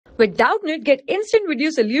With Doubtnut, get instant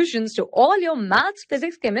video solutions to all your maths,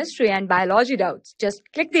 physics, chemistry, and biology doubts. Just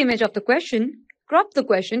click the image of the question, crop the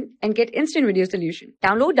question, and get instant video solution.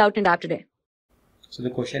 Download Doubtnut app today. So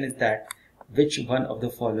the question is that which one of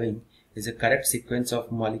the following is a correct sequence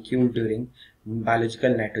of molecule during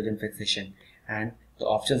biological nitrogen fixation? And the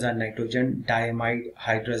options are nitrogen diamide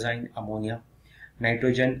hydrazine ammonia,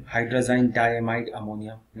 nitrogen hydrazine diamide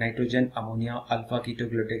ammonia, nitrogen ammonia alpha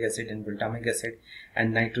ketoglutic acid and glutamic acid,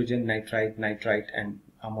 and nitrogen nitrite and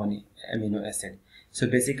amino acid. So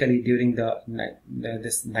basically during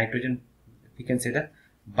this nitrogen, we can say the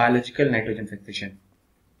biological nitrogen fixation.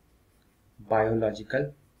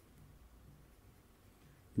 Biological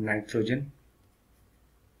nitrogen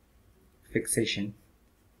fixation.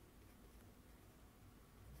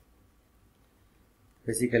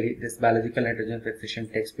 Basically, this biological nitrogen fixation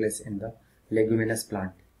takes place in the leguminous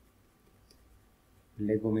plant.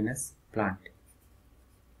 Leguminous plant.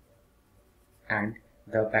 And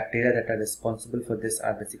the bacteria that are responsible for this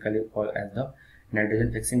are basically called as the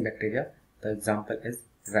nitrogen fixing bacteria. The example is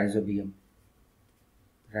rhizobium.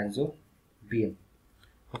 Rhizobium.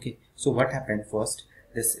 Okay, so what happened first?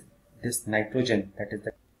 This nitrogen, that is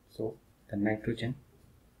the nitrogen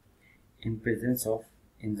in presence of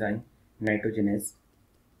enzyme nitrogenase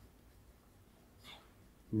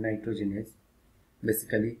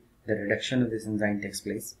basically the reduction of this enzyme takes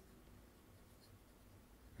place.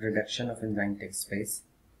 Reduction of enzyme takes place,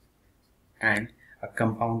 and a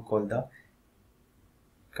compound called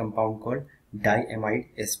diamide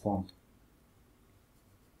is formed.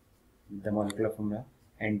 The molecular formula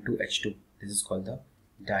N2H2. This is called the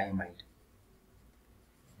diamide.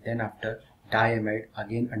 Then after diamide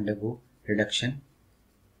again undergo reduction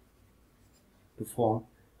to form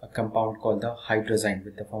a compound called the hydrazine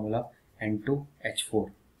with the formula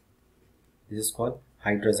N2H4. This is called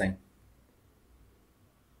hydrazine.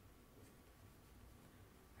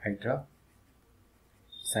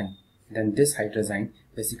 Then this hydrazine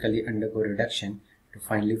basically undergo reduction to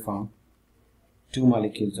finally form two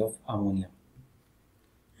molecules of ammonia,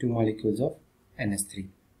 two molecules of NH3.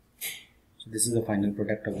 So this is the final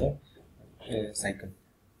product of the cycle.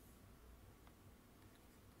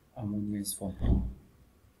 Ammonia is formed.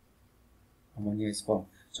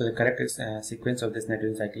 So the correct sequence of this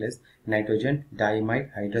nitrogen cycle is nitrogen,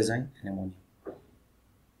 diamide, hydrazine, and ammonia.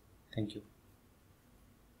 Thank you.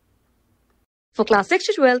 For class 6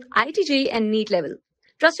 to 12, IIT JEE and NEET level.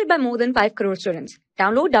 Trusted by more than 5 crore students.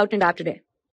 Download Doubtnut app today.